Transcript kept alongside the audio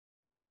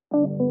Hi,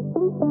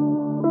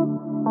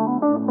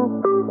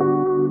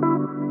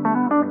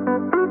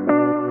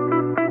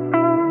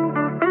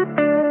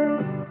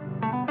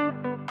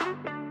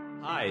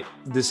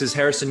 this is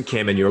Harrison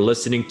Kim, and you're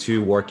listening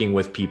to Working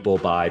with People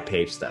by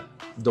PageStep.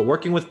 The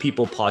Working with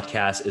People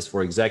podcast is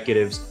for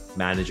executives,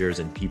 managers,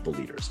 and people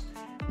leaders.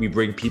 We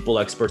bring people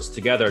experts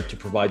together to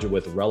provide you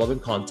with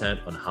relevant content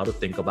on how to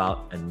think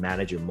about and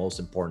manage your most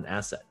important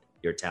asset,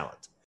 your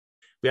talent.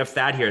 We have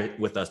Thad here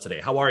with us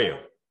today. How are you?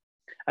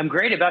 I'm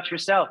great. About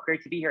yourself?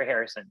 Great to be here,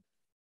 Harrison.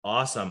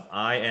 Awesome.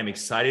 I am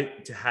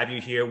excited to have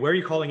you here. Where are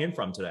you calling in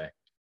from today?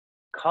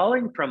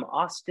 Calling from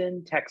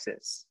Austin,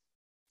 Texas.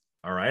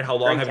 All right. How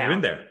long have you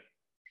been there?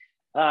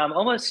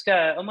 Almost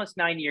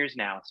 9 years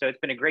now. So it's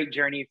been a great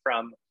journey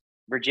from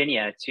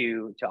Virginia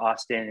to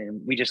Austin,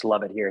 and we just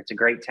love it here. It's a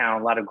great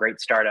town, a lot of great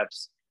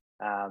startups,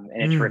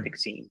 and a terrific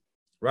scene.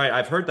 Right.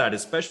 I've heard that,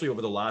 especially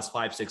over the last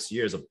 5-6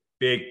 years, a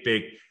big,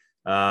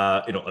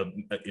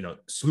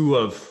 slew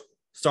of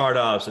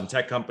startups and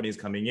tech companies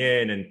coming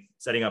in and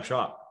setting up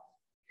shop.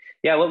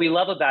 Yeah, what we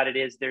love about it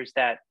is there's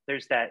that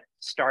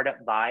startup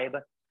vibe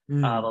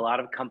of a lot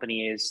of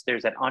companies.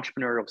 There's that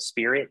entrepreneurial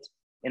spirit,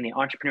 and the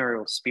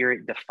entrepreneurial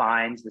spirit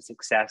defines the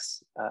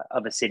success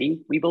of a city,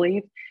 we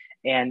believe.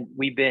 And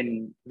we've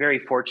been very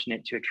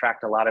fortunate to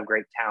attract a lot of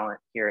great talent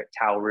here at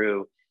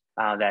Tauru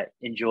that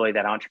enjoy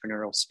that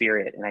entrepreneurial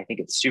spirit. And I think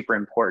it's super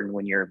important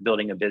when you're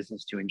building a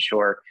business to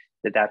ensure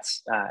that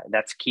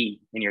that's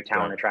key in your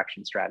talent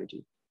attraction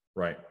strategy.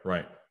 Right.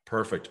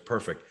 Perfect.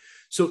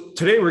 So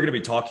today we're going to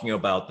be talking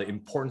about the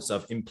importance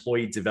of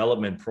employee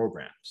development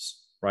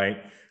programs,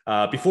 right?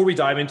 Before we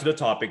dive into the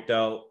topic,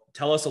 though,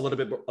 tell us a little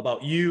bit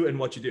about you and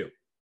what you do.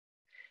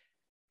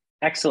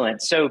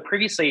 Excellent. So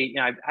previously,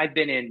 I've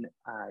been in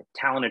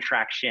talent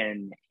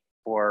attraction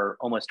for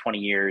almost 20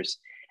 years,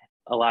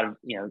 a lot of,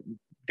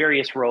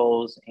 various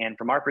roles. And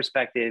from our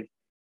perspective,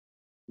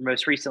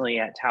 most recently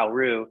at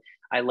Tauru,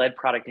 I led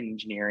product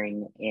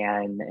engineering,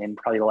 and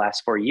probably the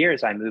last 4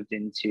 years, I moved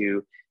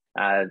into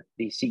the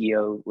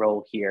CEO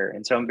role here.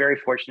 And so I'm very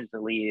fortunate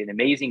to lead an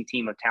amazing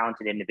team of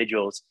talented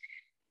individuals.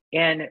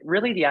 And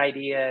really the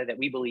idea that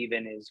we believe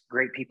in is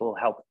great people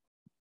help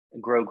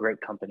grow great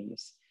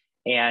companies.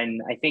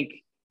 And I think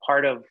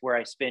part of where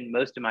I spend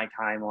most of my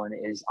time on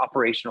is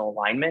operational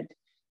alignment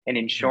and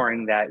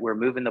ensuring that we're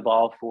moving the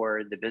ball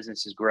forward, the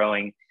business is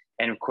growing.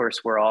 And of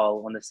course, we're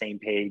all on the same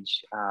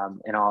page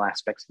in all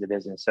aspects of the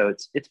business. So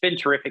it's been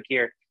terrific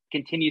here.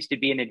 Continues to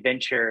be an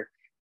adventure,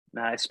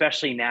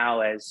 especially now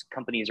as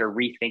companies are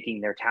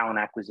rethinking their talent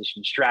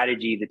acquisition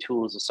strategy, the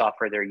tools, the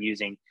software they're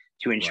using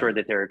to ensure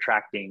that they're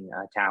attracting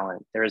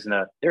talent. There isn't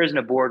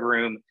a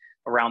boardroom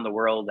around the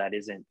world that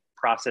isn't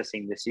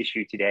processing this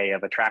issue today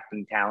of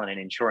attracting talent and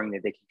ensuring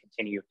that they can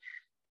continue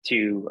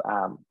to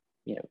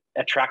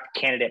attract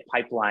candidate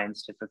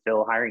pipelines to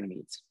fulfill hiring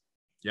needs.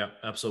 Yeah,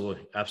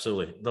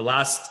 absolutely. The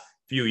last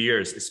few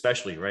years,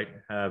 especially, right,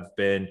 have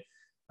been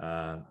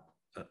a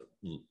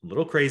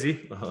little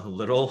crazy, a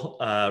little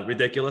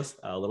ridiculous,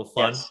 a little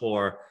fun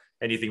for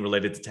anything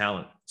related to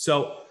talent.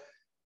 So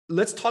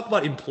let's talk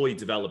about employee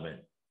development.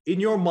 In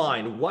your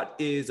mind, what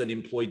is an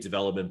employee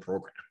development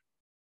program?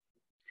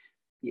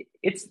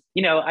 It's,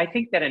 I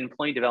think that an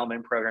employee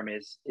development program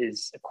is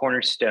a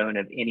cornerstone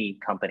of any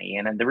company.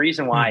 And the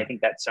reason why I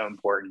think that's so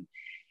important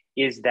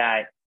is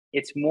that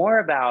it's more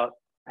about,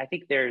 I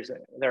think there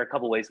are a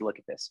couple ways to look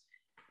at this.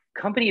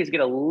 Companies get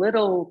a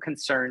little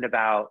concerned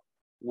about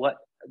what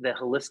the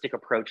holistic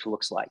approach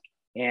looks like.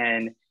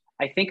 And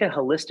I think a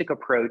holistic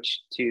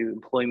approach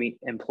to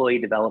employee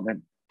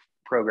development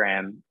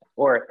program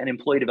or an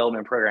employee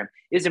development program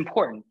is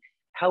important.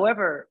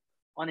 However,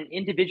 on an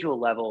individual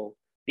level,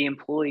 the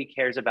employee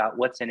cares about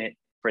what's in it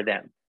for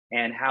them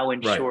and how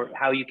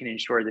you can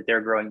ensure that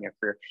they're growing their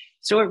career.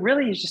 So it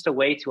really is just a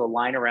way to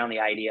align around the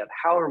idea of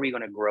how are we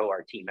going to grow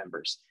our team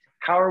members?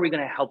 How are we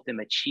going to help them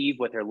achieve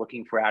what they're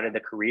looking for out of the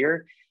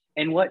career?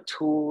 And what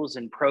tools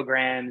and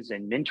programs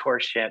and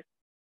mentorship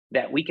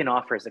that we can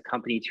offer as a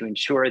company to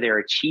ensure they're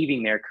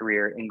achieving their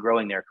career and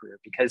growing their career?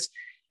 Because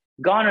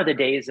gone are the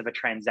days of a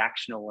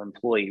transactional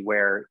employee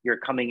where you're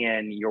coming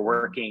in, you're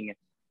working,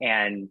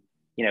 and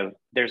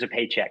there's a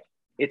paycheck.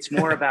 It's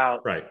more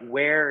about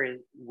where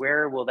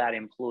will that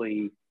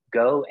employee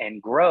go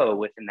and grow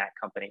within that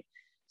company.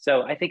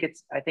 So I think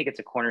it's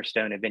a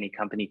cornerstone of any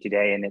company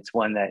today, and it's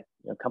one that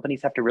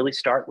companies have to really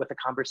start with a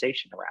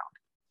conversation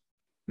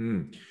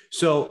around.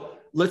 So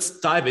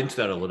let's dive into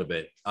that a little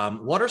bit.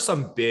 What are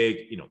some big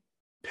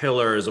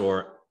pillars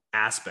or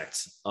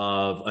aspects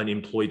of an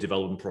employee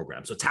development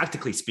program? So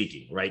tactically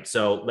speaking, right?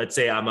 So let's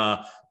say I'm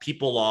a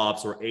people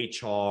ops or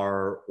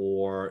HR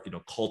or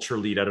culture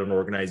lead at an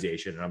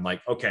organization, and I'm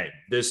like, okay,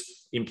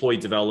 this employee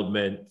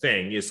development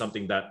thing is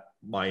something that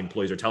my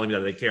employees are telling me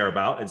that they care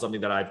about, and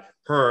something that I've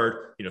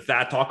heard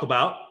Thad talk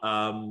about.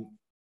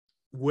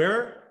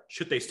 Where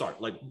should they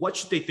start? Like, what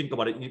should they think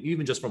about it,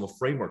 even just from a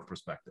framework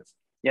perspective?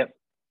 Yep,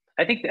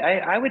 I think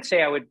I would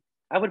say I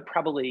would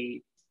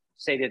probably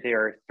say that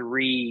there are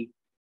three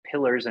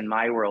pillars in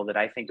my world that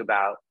I think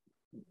about,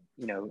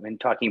 in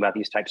talking about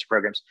these types of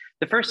programs.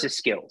 The first is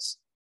skills.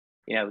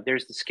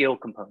 there's the skill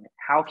component.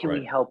 How can Right.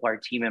 we help our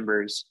team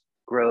members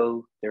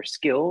grow their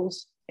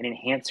skills and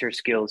enhance their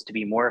skills to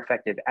be more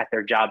effective at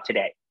their job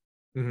today?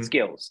 Hmm.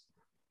 Skills.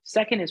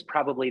 Second is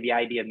probably the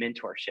idea of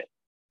mentorship.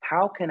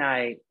 How can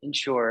I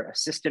ensure a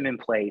system in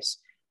place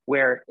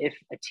where if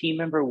a team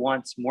member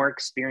wants more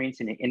experience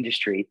in an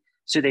industry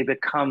so they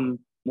become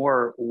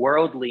more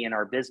worldly in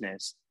our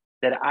business,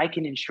 that I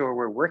can ensure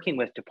we're working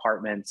with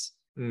departments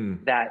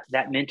Mm. that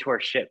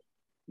mentorship,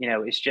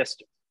 is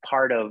just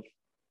part of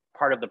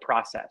part of the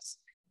process.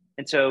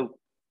 And so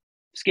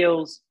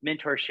skills,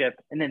 mentorship,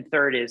 and then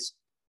third is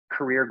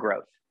career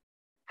growth.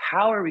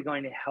 How are we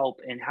going to help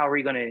and how are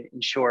we going to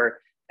ensure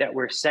that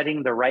we're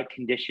setting the right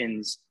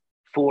conditions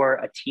for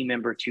a team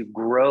member to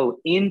grow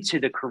into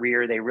the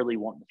career they really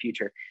want in the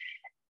future?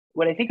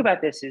 What I think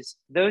about this is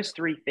those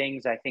three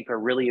things I think are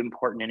really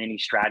important in any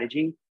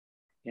strategy,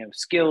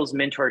 skills,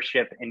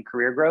 mentorship, and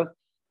career growth.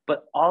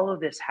 But all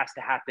of this has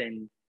to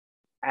happen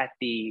at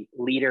the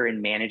leader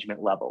and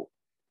management level.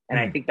 And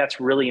I Mm. think that's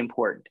really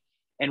important.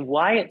 And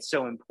why it's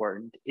so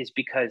important is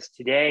because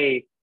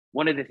today,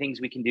 one of the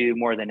things we can do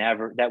more than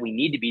ever, that we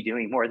need to be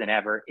doing more than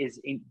ever,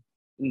 is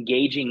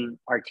engaging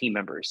our team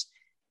members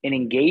and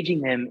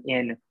engaging them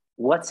in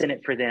what's in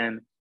it for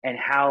them and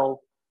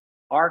how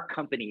our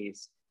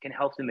companies can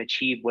help them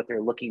achieve what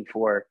they're looking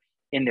for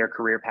in their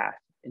career path.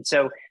 And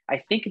so I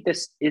think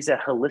this is a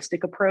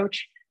holistic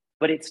approach,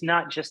 but it's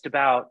not just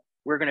about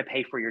we're going to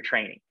pay for your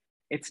training.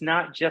 It's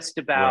not just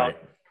about,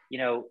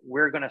 Right.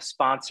 we're going to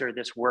sponsor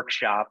this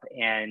workshop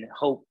and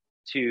hope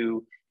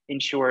to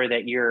ensure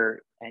that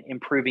you're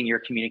improving your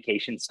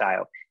communication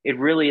style. It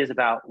really is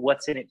about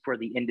what's in it for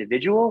the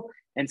individual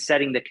and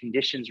setting the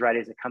conditions right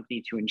as a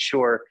company to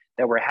ensure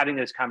that we're having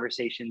those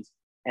conversations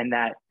and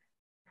that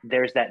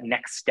there's that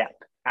next step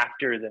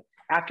after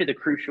the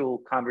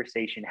crucial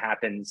conversation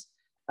happens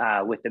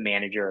with the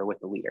manager or with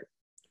the leader.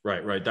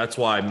 Right, right. That's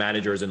why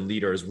managers and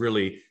leaders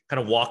really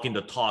kind of walking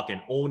the talk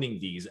and owning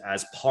these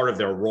as part of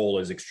their role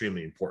is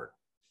extremely important.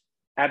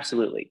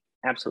 Absolutely.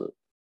 Absolutely.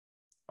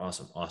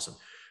 Awesome, awesome.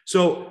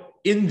 So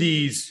in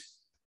these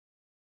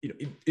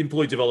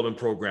employee development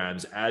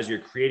programs, as you're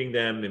creating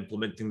them,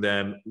 implementing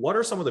them, what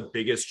are some of the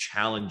biggest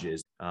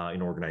challenges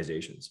in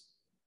organizations?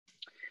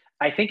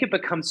 I think it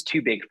becomes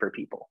too big for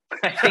people.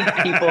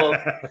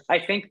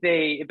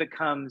 It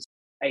becomes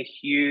a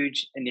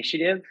huge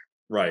initiative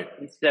Right.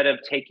 instead of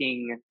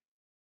taking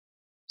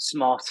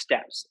small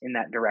steps in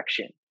that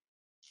direction.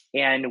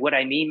 And what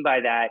I mean by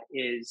that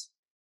is,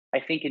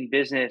 I think in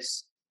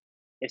business,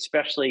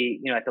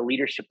 especially, at the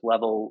leadership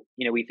level,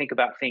 we think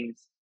about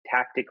things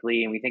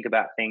tactically and we think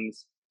about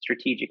things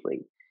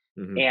strategically.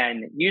 Hmm.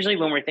 And usually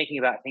when we're thinking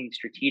about things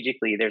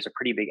strategically, there's a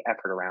pretty big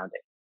effort around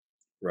it.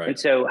 Right. And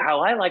so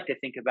how I like to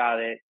think about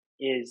it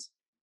is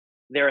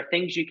there are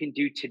things you can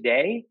do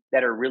today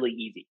that are really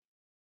easy.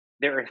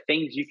 There are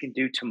things you can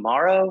do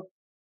tomorrow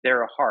that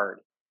are hard.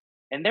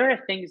 And there are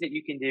things that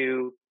you can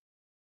do,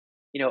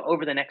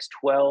 over the next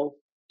 12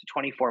 to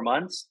 24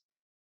 months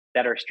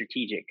that are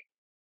strategic.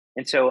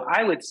 And so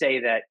I would say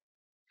that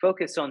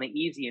focus on the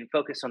easy and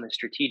focus on the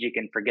strategic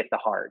and forget the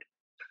hard,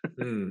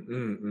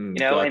 and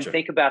Gotcha.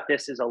 think about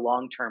this as a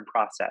long-term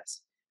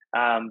process.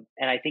 And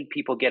I think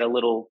people get a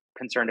little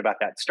concerned about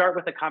that. Start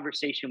with a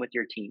conversation with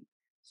your team.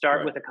 Start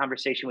Right. with a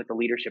conversation with the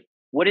leadership.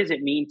 What does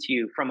it mean to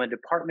you from a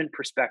department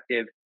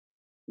perspective?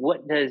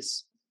 What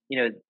does,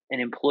 an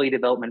employee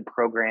development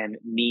program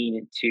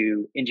mean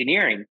to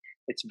engineering?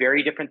 It's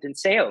very different than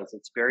sales.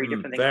 It's very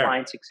different than Fair.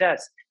 client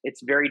success.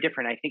 It's very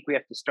different. I think we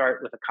have to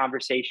start with a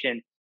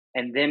conversation,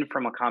 and then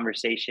from a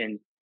conversation,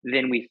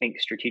 then we think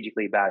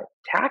strategically about it.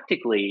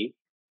 Tactically,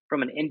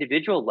 from an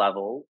individual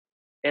level,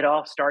 it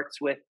all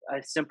starts with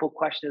a simple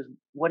question: is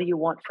what do you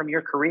want from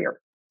your career?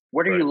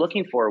 What are Right. you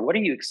looking for? What are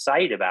you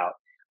excited about?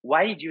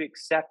 Why did you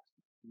accept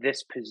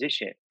this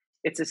position?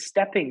 It's a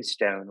stepping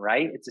stone,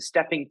 right?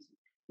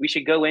 We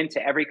should go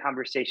into every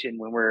conversation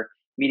when we're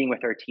meeting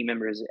with our team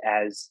members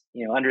as,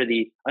 under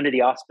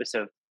the auspice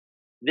of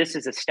this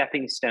is a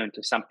stepping stone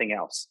to something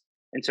else.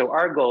 And so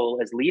our goal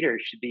as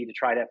leaders should be to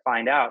try to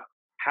find out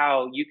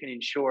how you can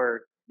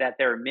ensure that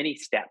there are many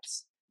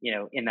steps,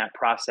 in that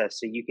process,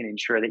 so you can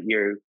ensure that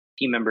your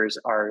team members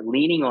are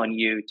leaning on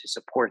you to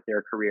support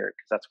their career,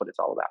 because that's what it's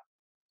all about.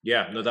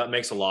 Yeah, no, that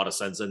makes a lot of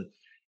sense. And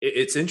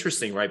it's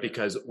interesting, right?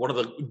 Because one of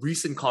the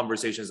recent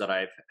conversations that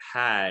I've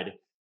had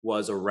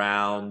was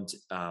around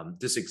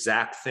this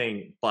exact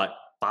thing, but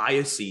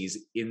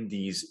biases in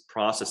these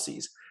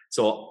processes.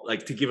 So,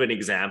 like to give an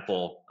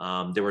example,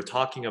 they were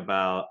talking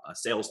about a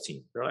sales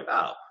team. They're like,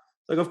 oh,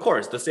 like of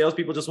course, the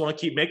salespeople just want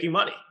to keep making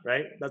money,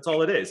 right? That's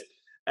all it is.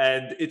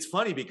 And it's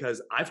funny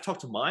because I've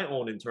talked to my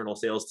own internal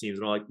sales teams,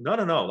 and I'm like, no,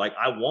 no, no. Like,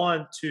 I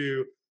want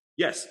to,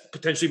 yes,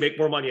 potentially make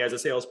more money as a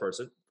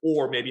salesperson,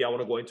 or maybe I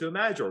want to go into a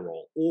manager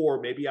role,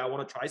 or maybe I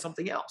want to try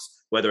something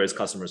else, whether it's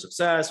customer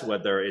success,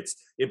 whether it's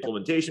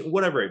implementation,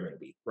 whatever it may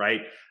be,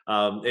 right?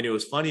 And it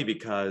was funny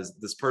because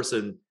this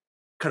person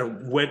kind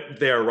of went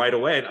there right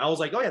away, and I was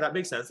like, oh yeah, that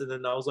makes sense. And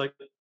then I was like,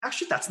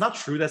 Actually, that's not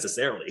true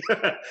necessarily.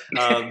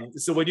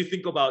 So when you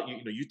think about,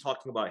 you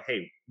talking about,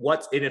 hey,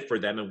 what's in it for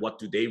them and what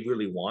do they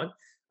really want?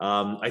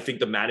 I think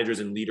the managers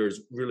and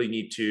leaders really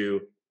need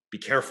to be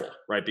careful,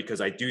 right?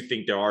 Because I do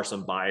think there are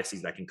some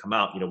biases that can come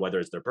out, whether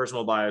it's their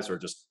personal bias or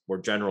just more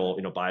general,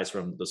 bias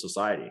from the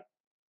society.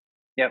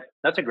 Yep,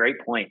 that's a great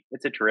point.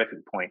 It's a terrific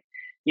point.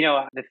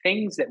 The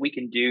things that we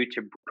can do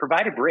to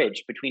provide a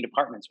bridge between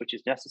departments, which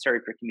is necessary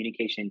for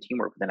communication and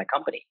teamwork within a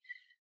company.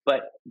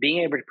 But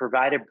being able to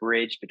provide a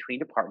bridge between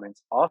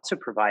departments also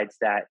provides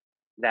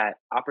that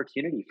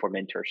opportunity for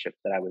mentorship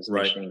that I was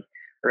mentioning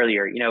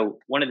earlier.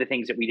 One of the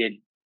things that we did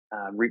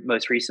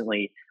most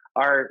recently,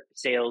 our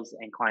sales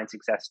and client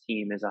success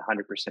team is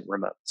 100%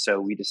 remote.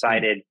 So we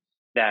decided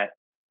that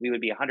we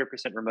would be 100%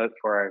 remote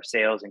for our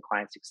sales and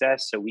client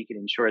success, so we could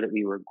ensure that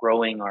we were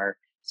growing our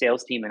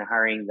sales team and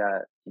hiring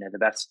the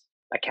best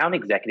account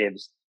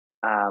executives,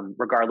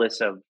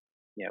 regardless of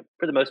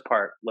for the most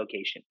part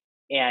location.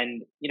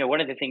 And one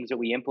of the things that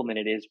we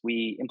implemented is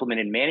we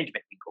implemented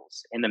management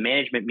mingles, and the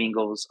management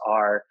mingles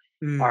are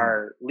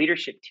our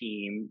leadership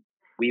team.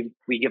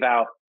 We give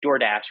out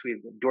DoorDash. We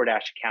have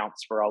DoorDash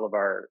accounts for all of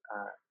our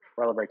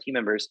team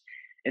members,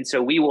 and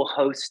so we will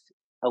host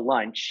a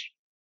lunch,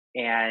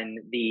 and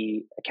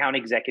the account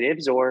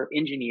executives or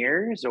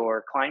engineers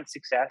or client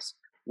success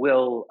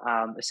will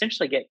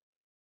essentially get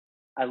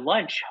a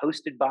lunch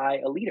hosted by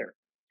a leader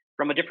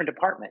from a different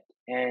department.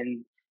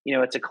 And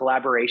it's a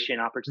collaboration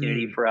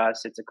opportunity for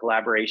us. It's a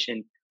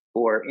collaboration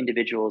for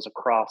individuals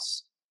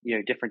across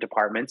different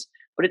departments,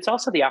 but it's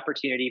also the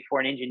opportunity for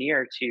an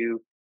engineer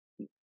to,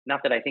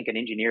 not that I think an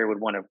engineer would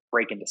want to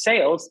break into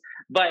sales,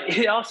 but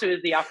it also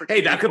is the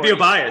opportunity. Hey, that could be a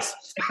bias.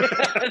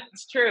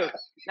 That's true.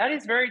 That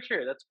is very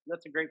true.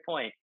 That's a great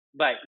point.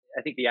 But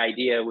I think the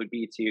idea would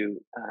be to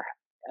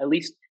at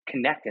least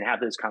connect and have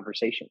those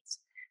conversations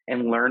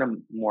and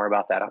learn more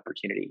about that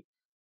opportunity.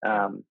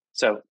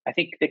 So I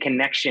think the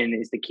connection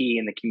is the key,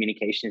 and the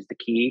communication is the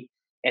key,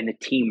 and the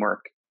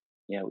teamwork,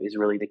 is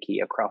really the key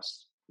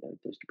across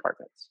those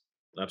departments.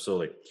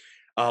 Absolutely.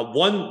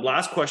 One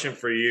last question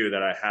for you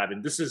that I have,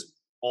 and this is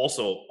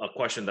also a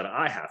question that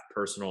I have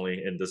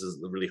personally, and this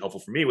is really helpful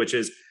for me, which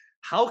is,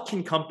 how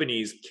can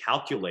companies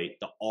calculate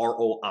the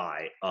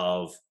ROI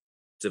of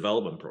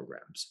development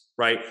programs?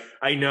 Right.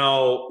 I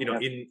know,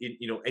 in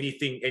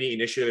any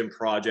initiative and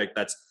project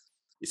that's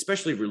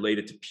especially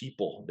related to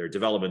people, their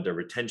development, their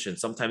retention,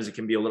 sometimes it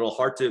can be a little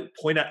hard to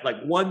point at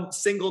like one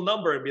single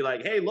number and be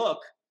like, hey, look,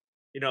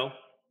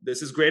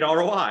 this is great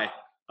ROI.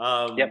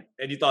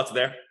 Any thoughts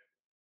there?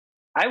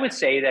 I would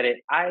say that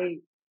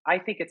I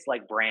think it's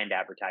like brand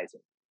advertising.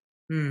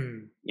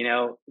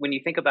 When you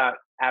think about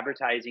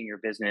advertising your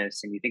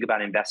business and you think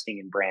about investing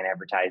in brand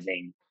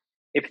advertising,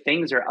 if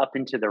things are up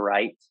and to the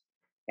right,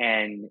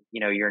 and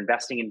you're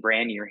investing in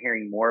brand and you're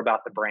hearing more about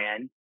the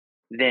brand,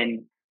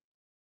 then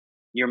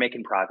you're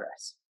making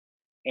progress.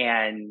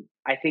 And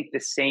I think the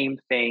same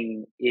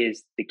thing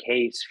is the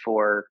case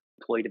for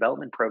employee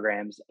development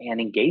programs and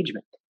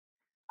engagement.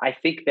 I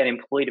think that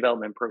employee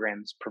development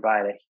programs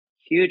provide a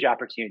huge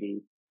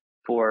opportunity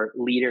for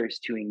leaders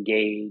to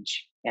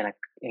engage, and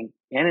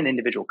an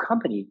individual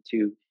company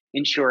to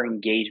ensure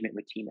engagement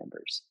with team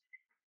members.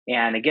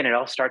 And again, it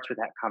all starts with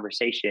that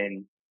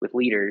conversation with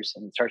leaders,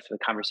 and it starts with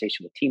a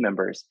conversation with team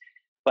members.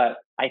 But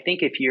I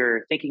think if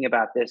you're thinking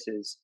about this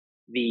as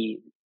the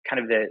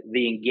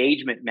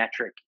engagement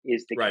metric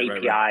is the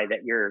KPI that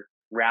you're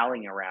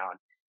rallying around,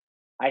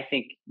 I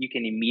think you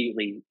can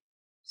immediately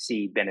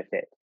see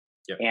benefit.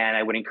 Yep. And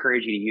I would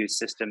encourage you to use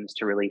systems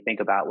to really think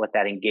about what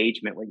that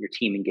engagement, what your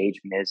team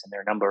engagement is, and there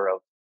are a number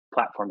of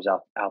platforms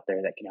out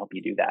there that can help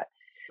you do that.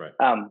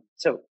 Right.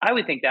 So I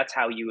would think that's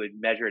how you would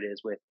measure it,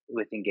 is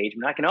with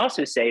engagement. I can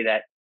also say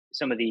that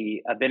some of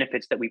the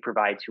benefits that we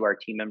provide to our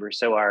team members,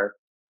 so our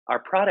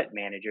product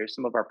managers,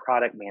 some of our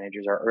product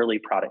managers, our early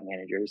product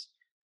managers,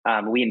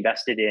 we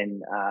invested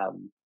in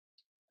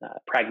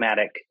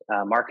pragmatic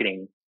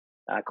marketing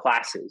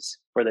classes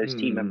for those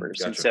team members.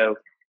 Gotcha. And so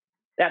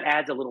that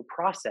adds a little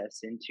process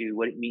into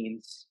what it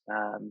means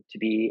to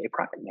be a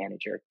product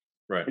manager.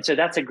 Right. And so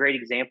that's a great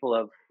example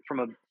of,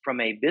 from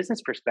a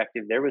business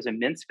perspective, there was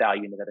immense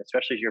value into that,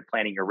 especially as you're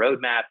planning your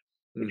roadmap,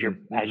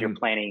 as you're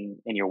planning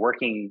and you're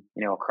working,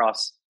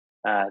 across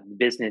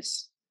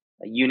business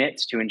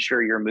units to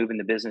ensure you're moving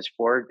the business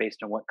forward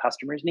based on what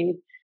customers need.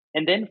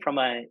 And then from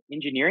an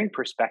engineering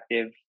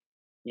perspective,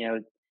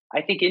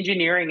 I think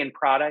engineering and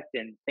product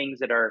and things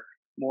that are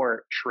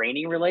more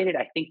training related,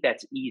 I think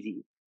that's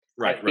easy.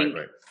 Right.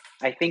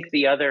 I think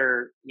the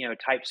other,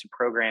 types of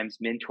programs,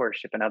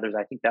 mentorship and others,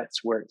 I think that's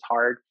where it's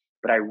hard.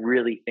 But I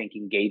really think the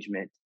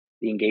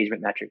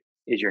engagement metric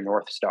is your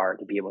North Star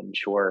to be able to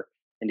ensure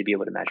and to be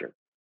able to measure.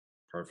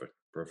 Perfect.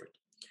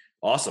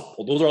 Awesome.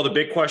 Well, those are all the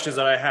big questions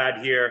that I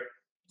had here.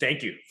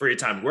 Thank you for your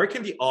time. Where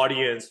can the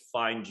audience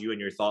find you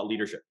and your thought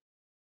leadership?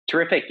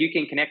 Terrific. You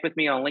can connect with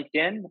me on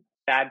LinkedIn,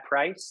 Thad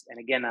Price. And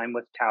again, I'm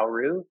with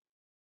Tauru.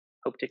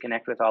 Hope to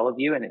connect with all of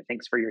you. And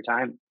thanks for your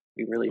time.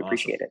 We really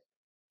appreciate it.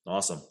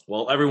 Awesome.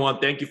 Well, everyone,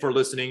 thank you for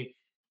listening.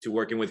 to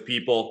working with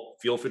people,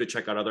 feel free to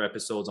check out other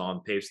episodes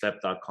on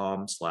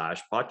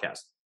pavestep.com/podcast.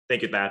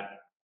 Thank you, Thad.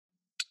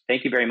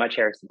 Thank you very much,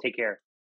 Harrison. Take care.